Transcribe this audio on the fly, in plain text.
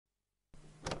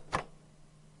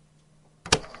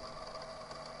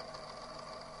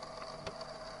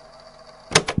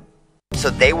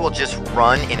they will just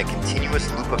run in a continuous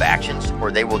loop of actions, or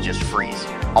they will just freeze.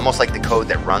 Almost like the code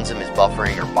that runs them is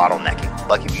buffering or bottlenecking.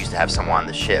 Like if you used to have someone on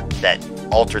the ship that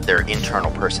altered their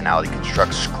internal personality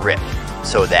construct script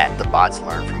so that the bots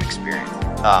learn from experience.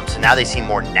 So now they seem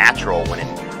more natural when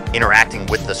interacting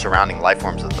with the surrounding life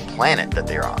forms of the planet that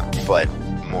they're on, but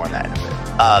more on that in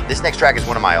a bit. This next track is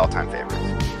one of my all-time favorites.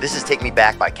 This is Take Me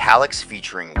Back by Kalax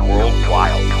featuring World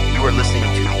Wild. You are listening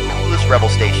to the coolest rebel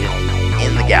station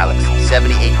in the galaxy,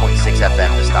 78.6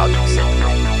 FM Nostalgic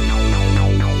Synthwave.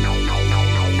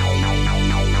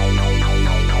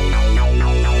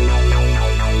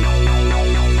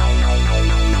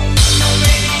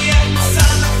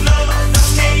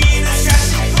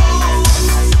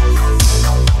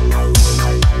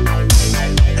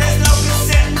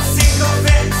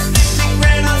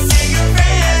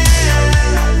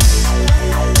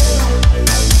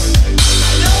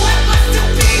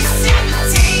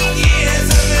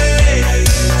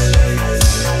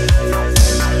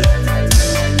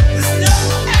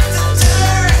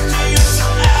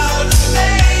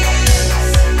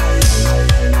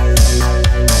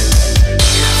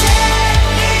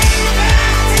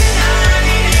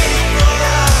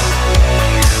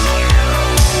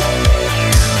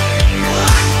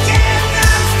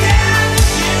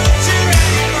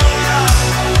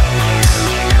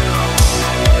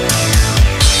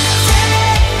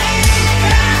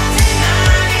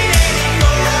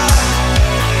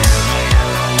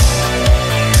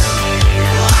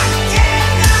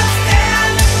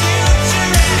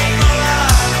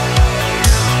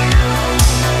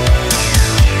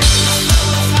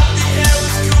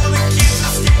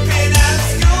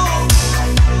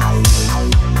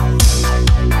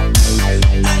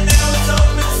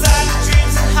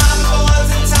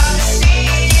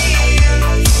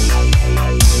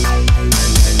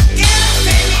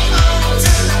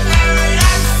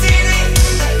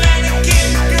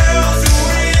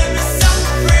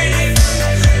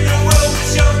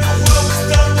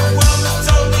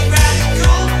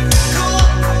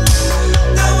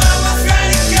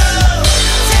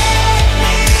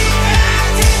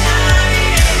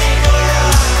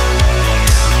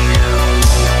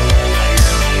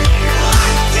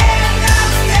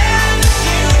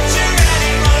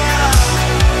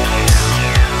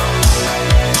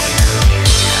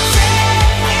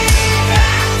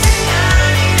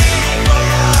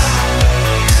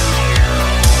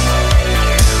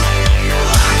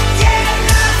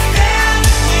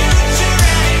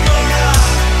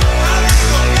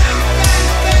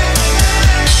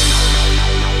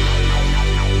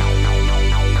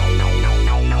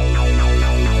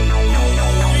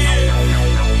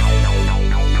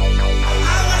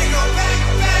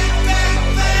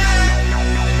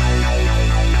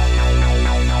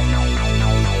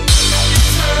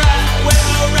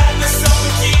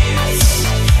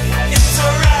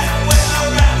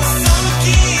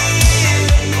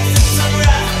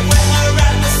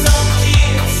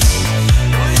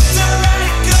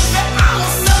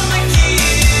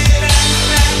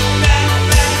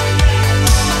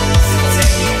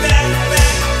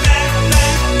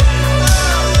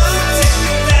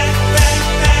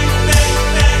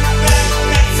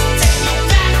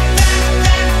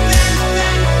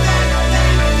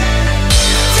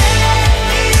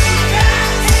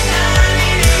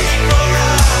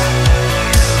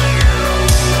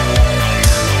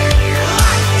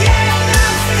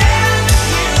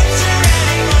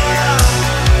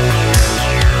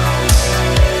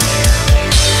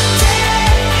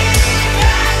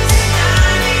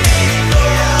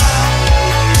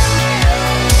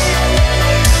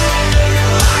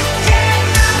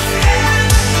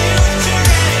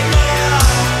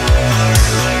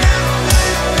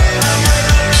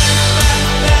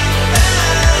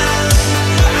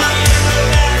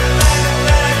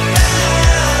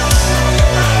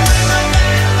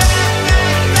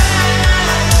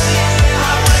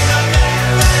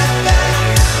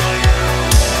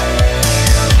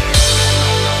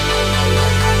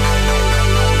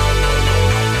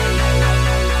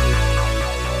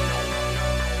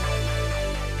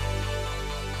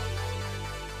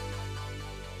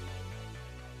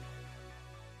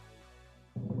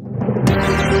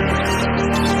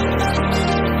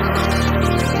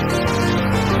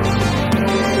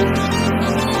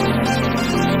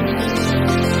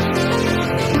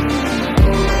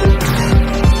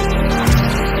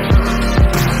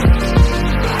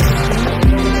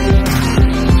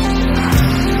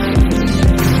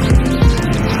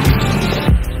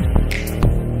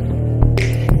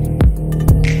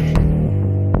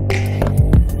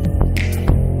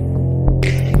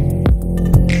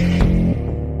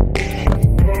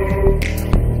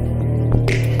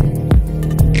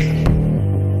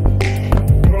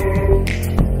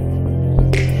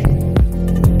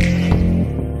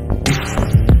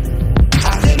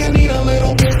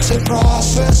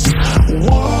 confess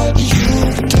what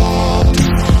you've done.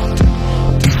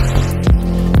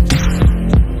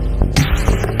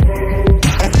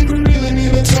 I think we really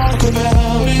need to talk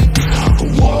about it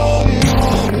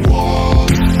one-on-one.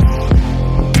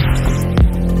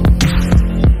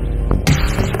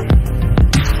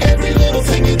 Every little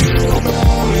thing you do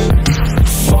about it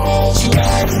falls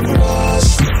like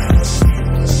rust.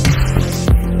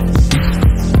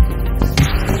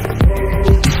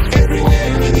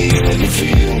 Everywhere in the air you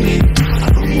feel me.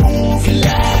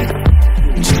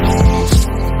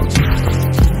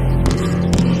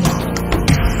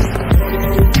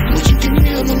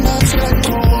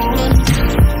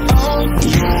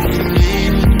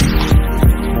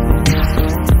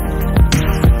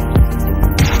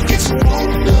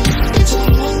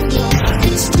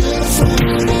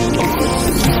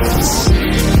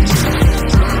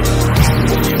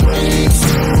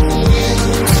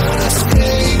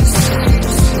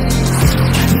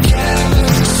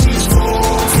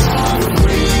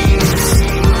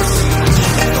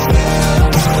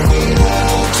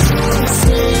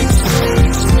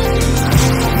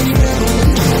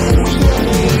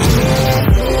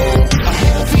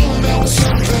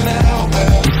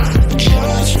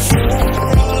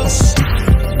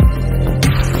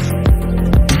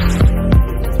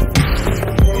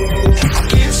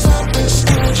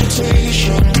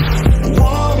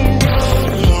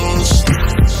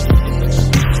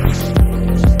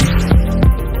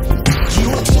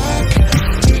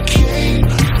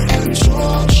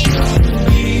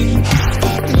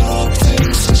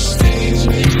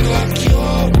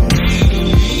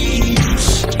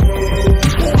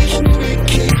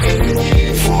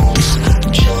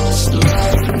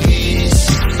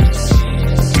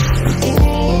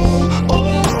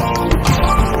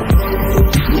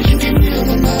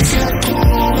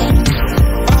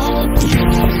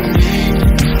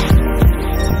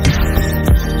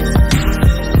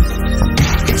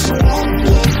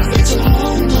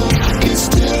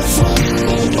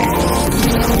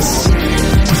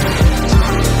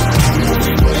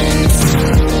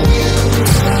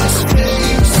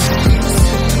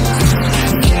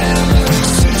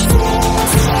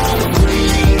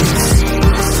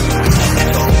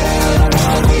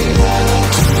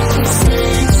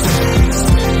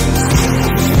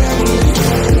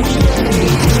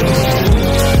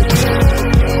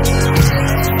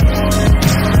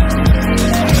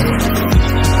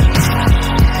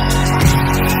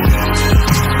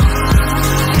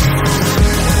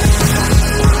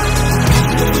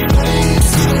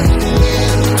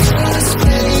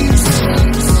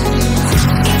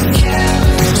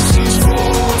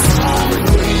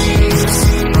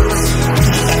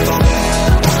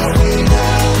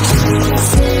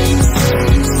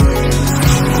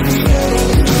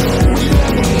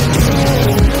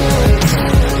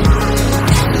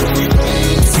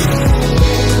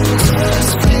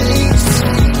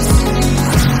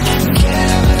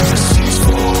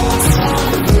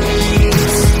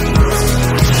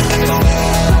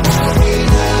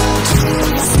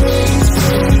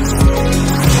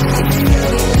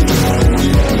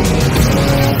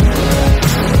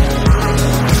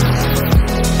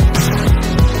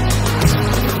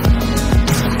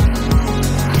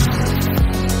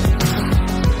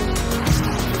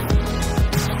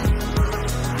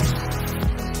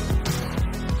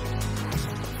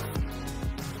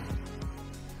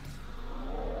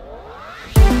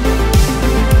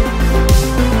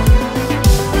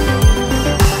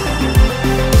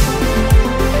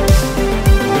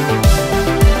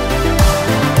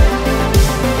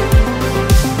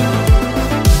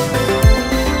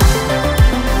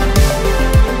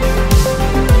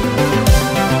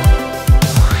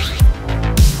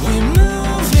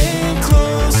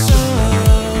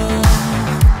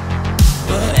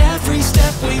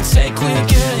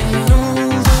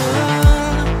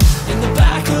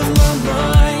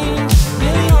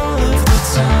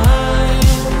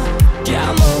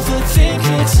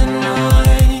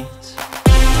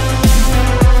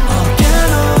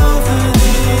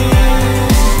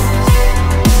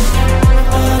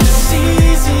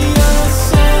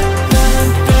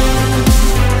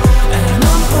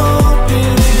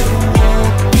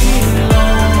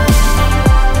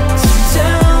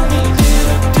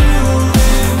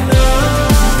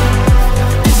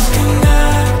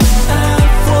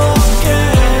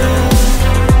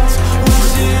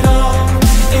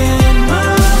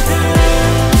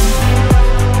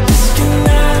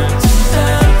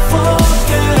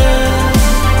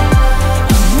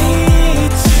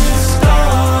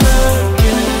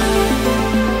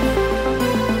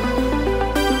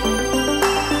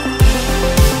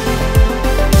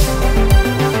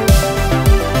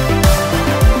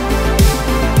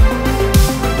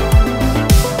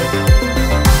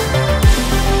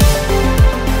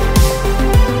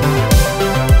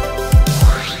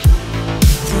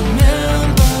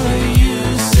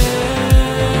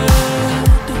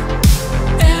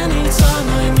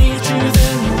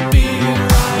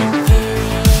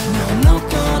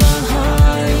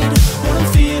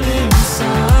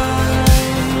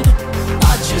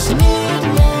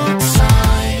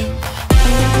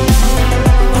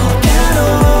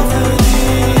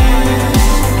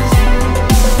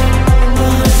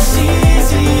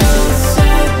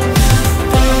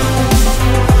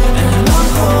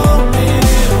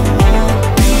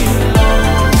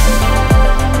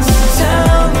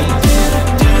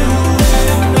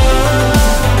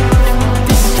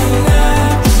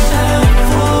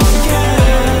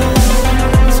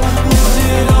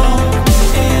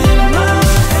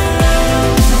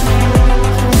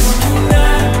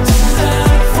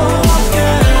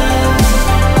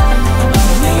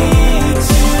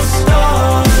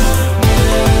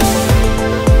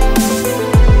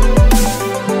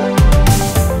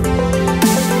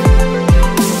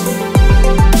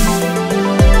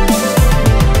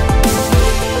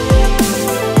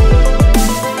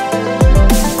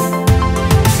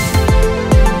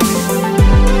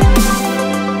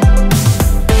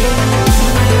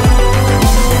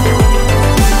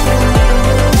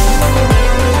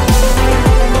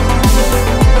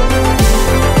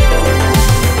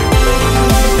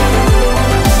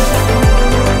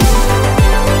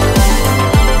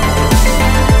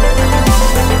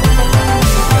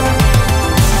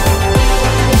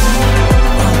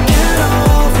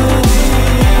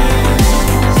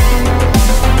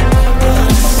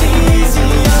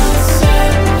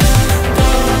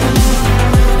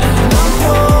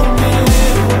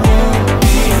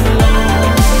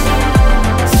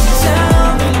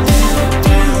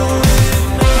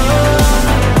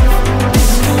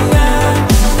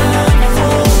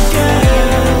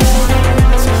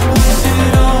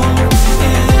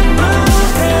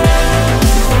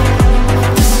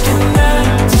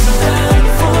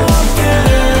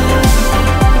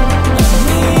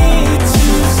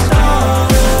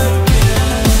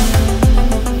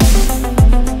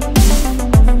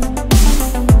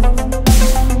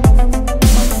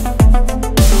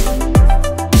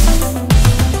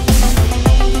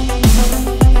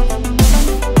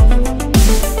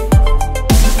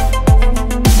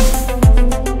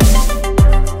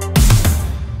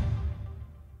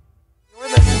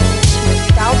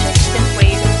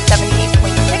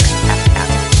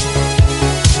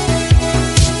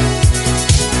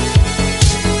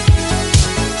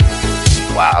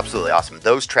 awesome.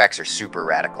 Those tracks are super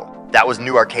radical. That was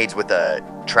New Arcades with a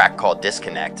track called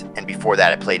Disconnect, and before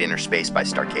that I played Interspace by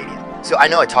Starcadian. So I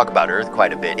know I talk about Earth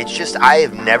quite a bit. It's just I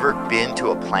have never been to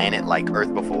a planet like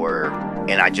Earth before,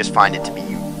 and I just find it to be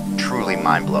truly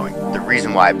mind-blowing. The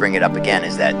reason why I bring it up again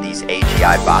is that these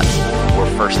AGI bots were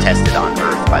first tested on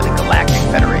Earth by the Galactic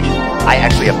Federation. I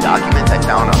actually have documents I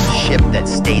found on the ship that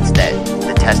states that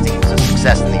the testing was a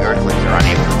success and the Earthlings are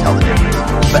unable to tell the difference.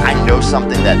 But I know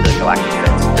something that the Galactic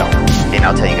Feds don't, and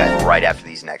I'll tell you guys right after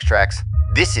these next tracks.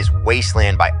 This is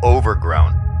Wasteland by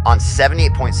Overgrown on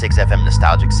 78.6 FM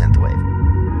Nostalgic Synthwave.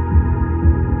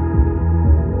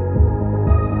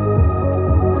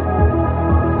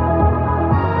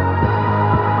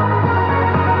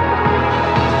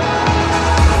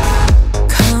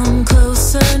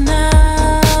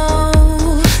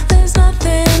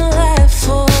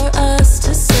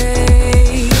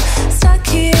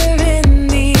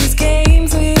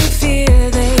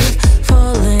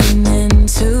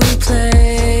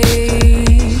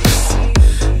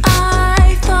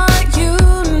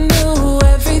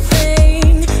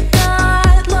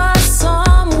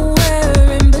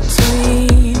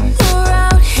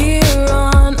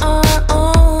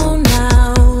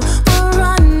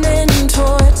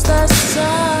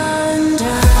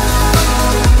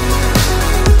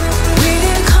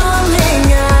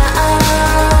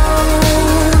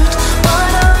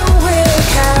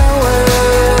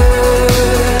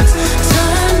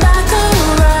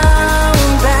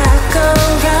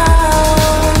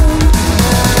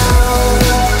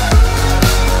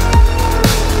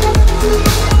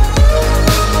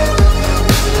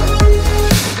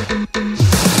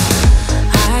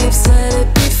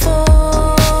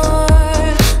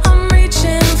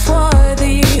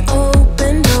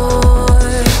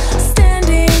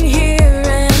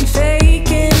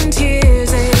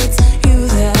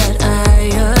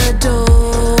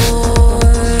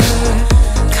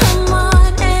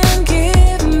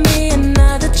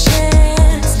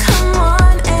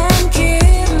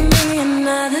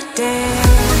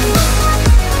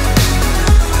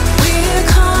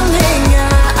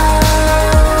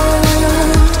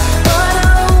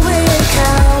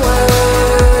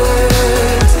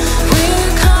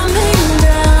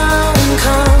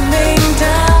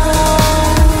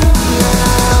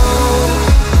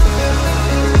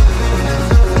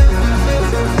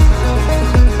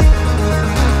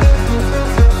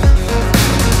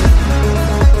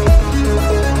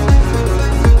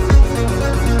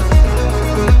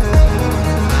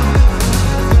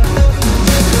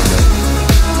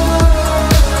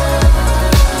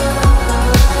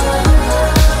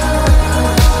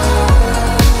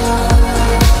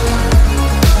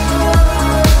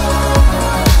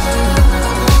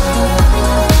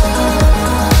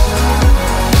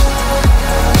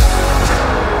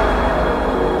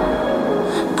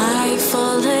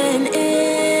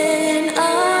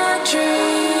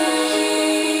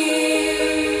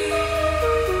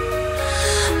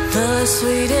 The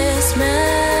sweetest memory.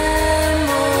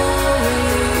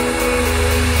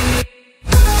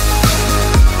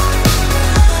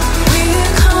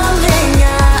 We're calling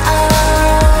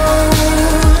out,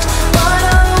 but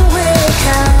oh, we're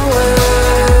cowards.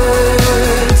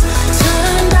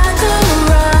 Turn back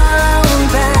around,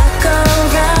 back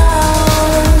around.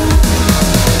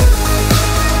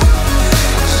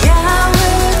 Yeah,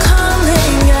 we're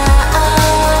calling out,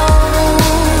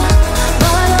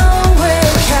 but oh,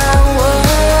 we're cowards.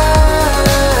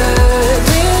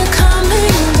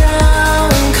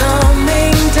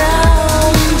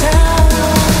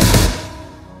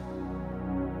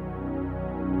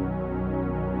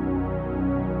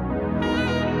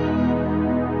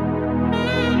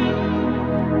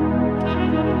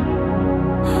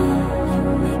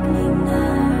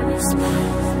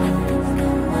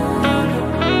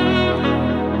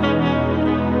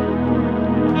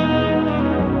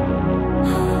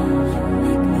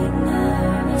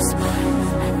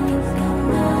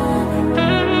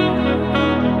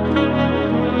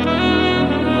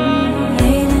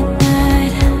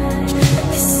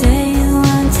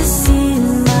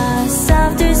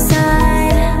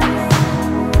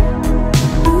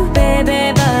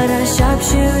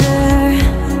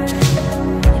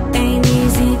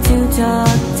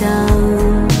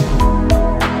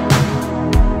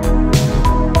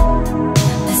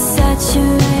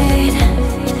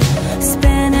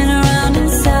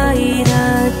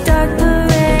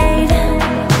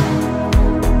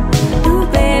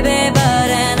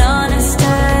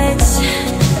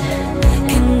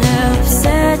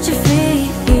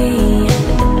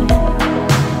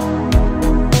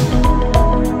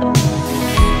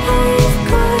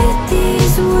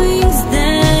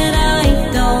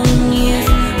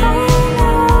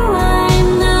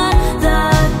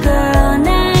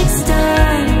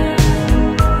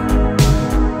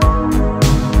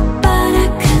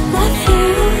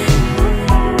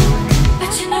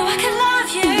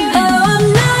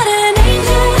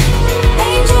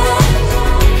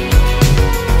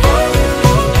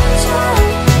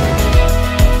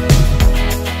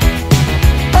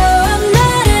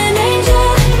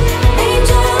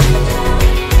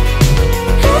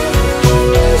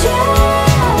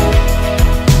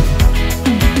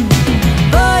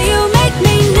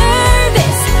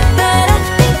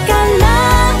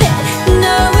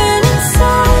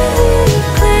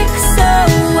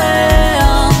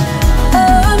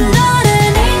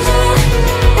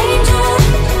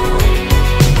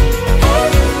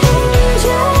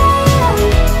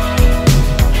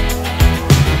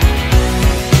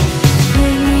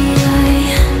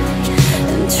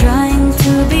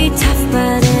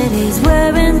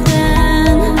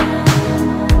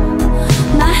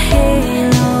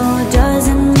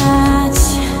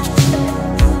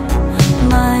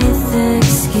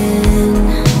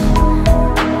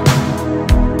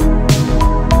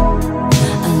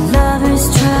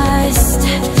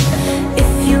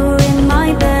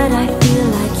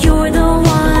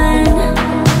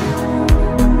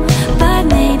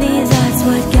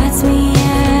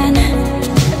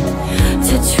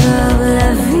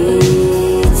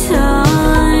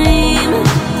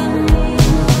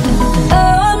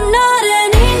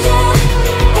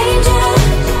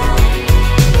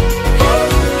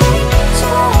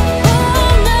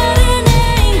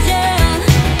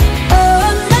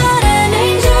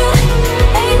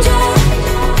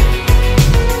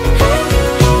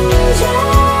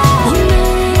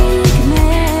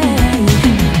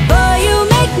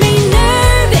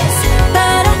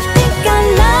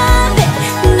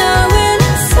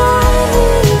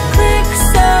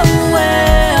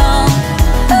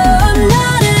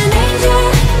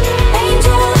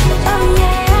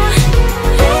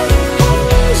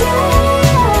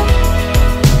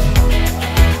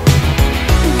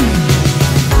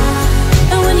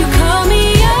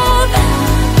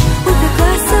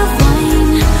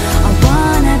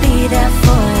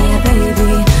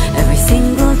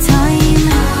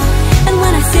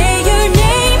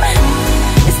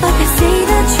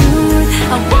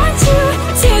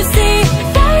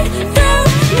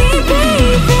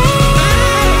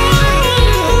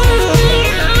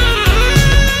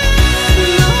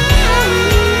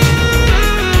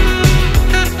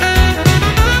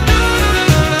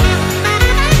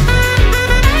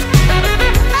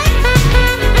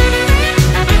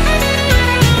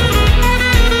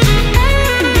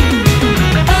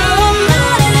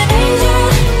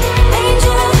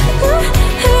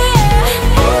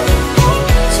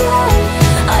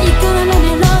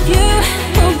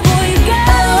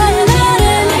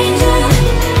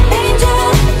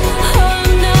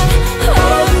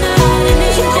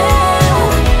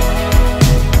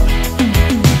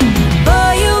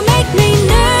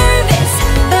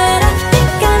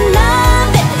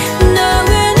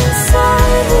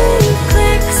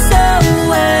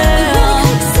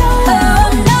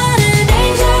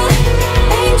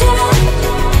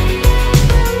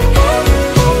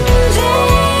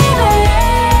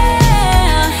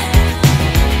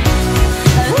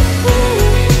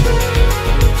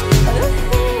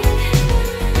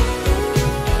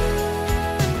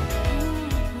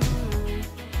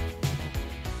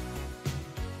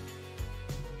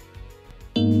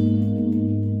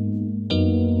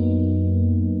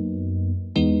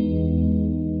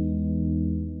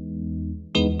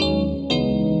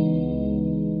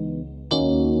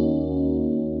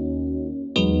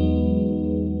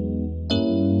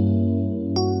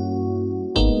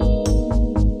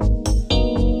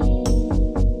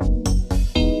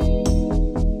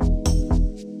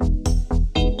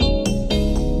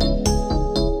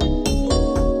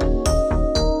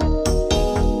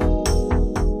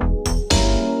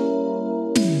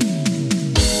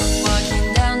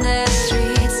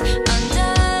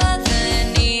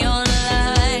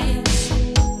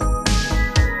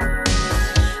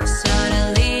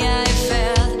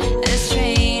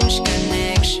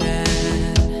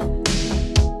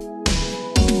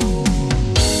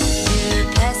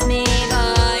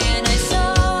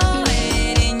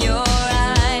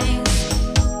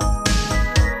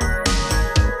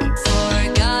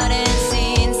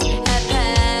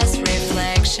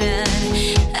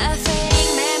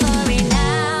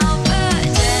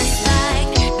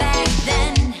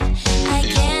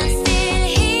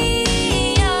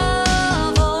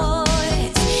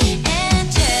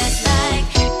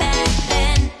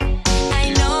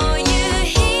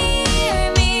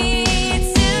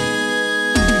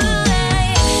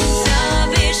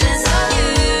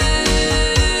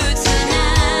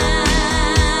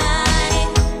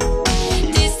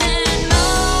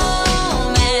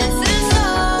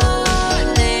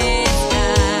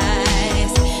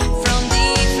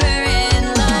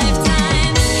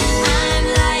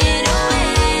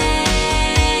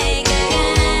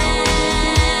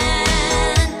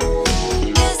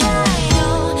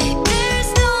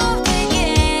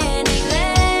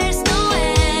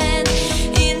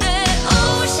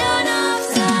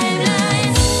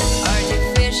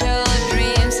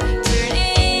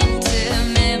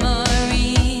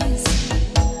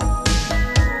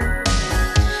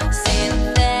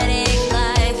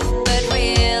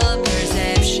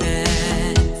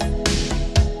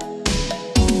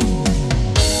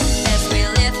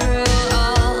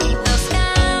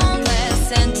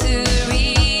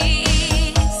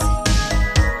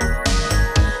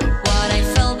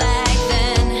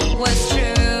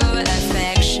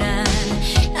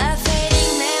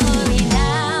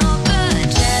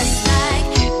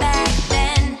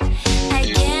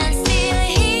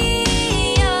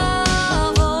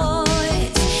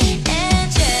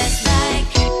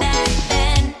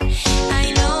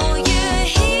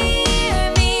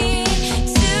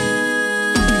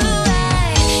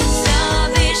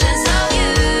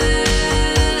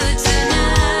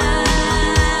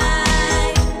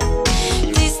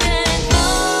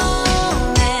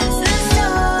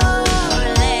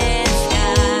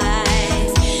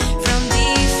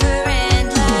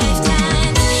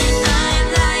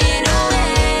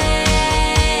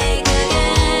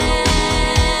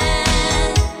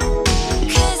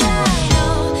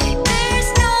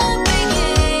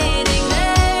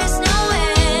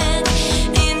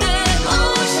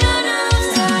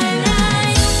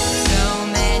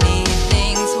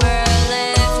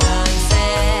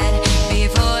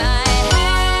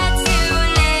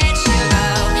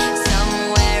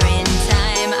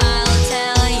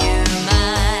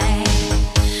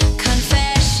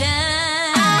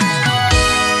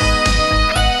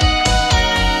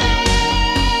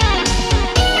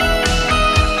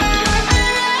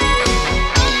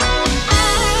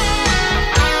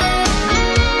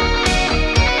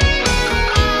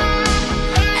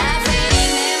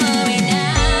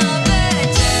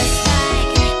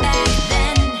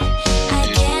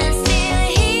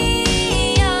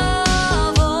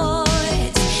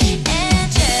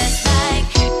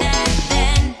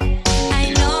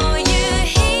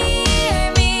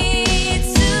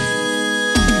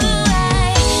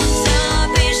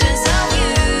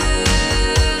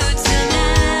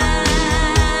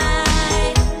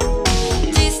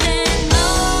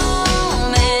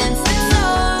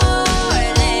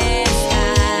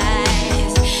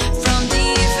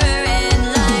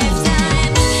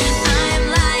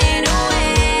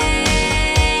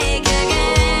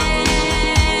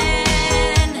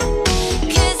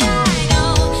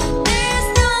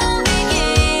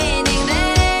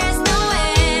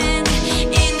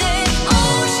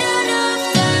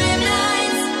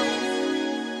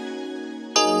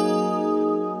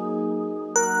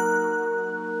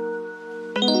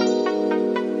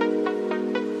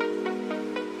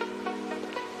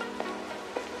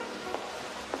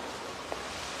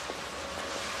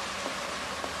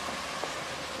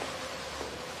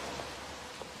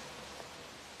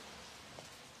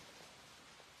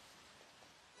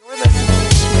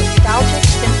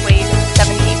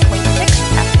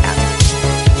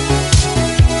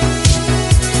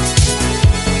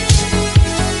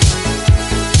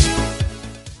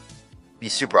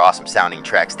 super awesome sounding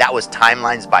tracks. That was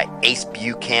Timelines by Ace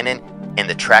Buchanan, and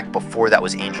the track before that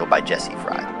was Angel by Jesse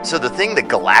Fry. So the thing the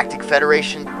Galactic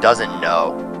Federation doesn't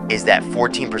know is that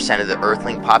 14% of the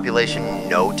Earthling population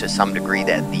know to some degree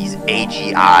that these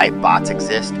AGI bots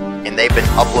exist, and they've been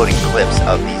uploading clips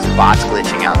of these bots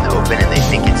glitching out in the open, and they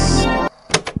think it's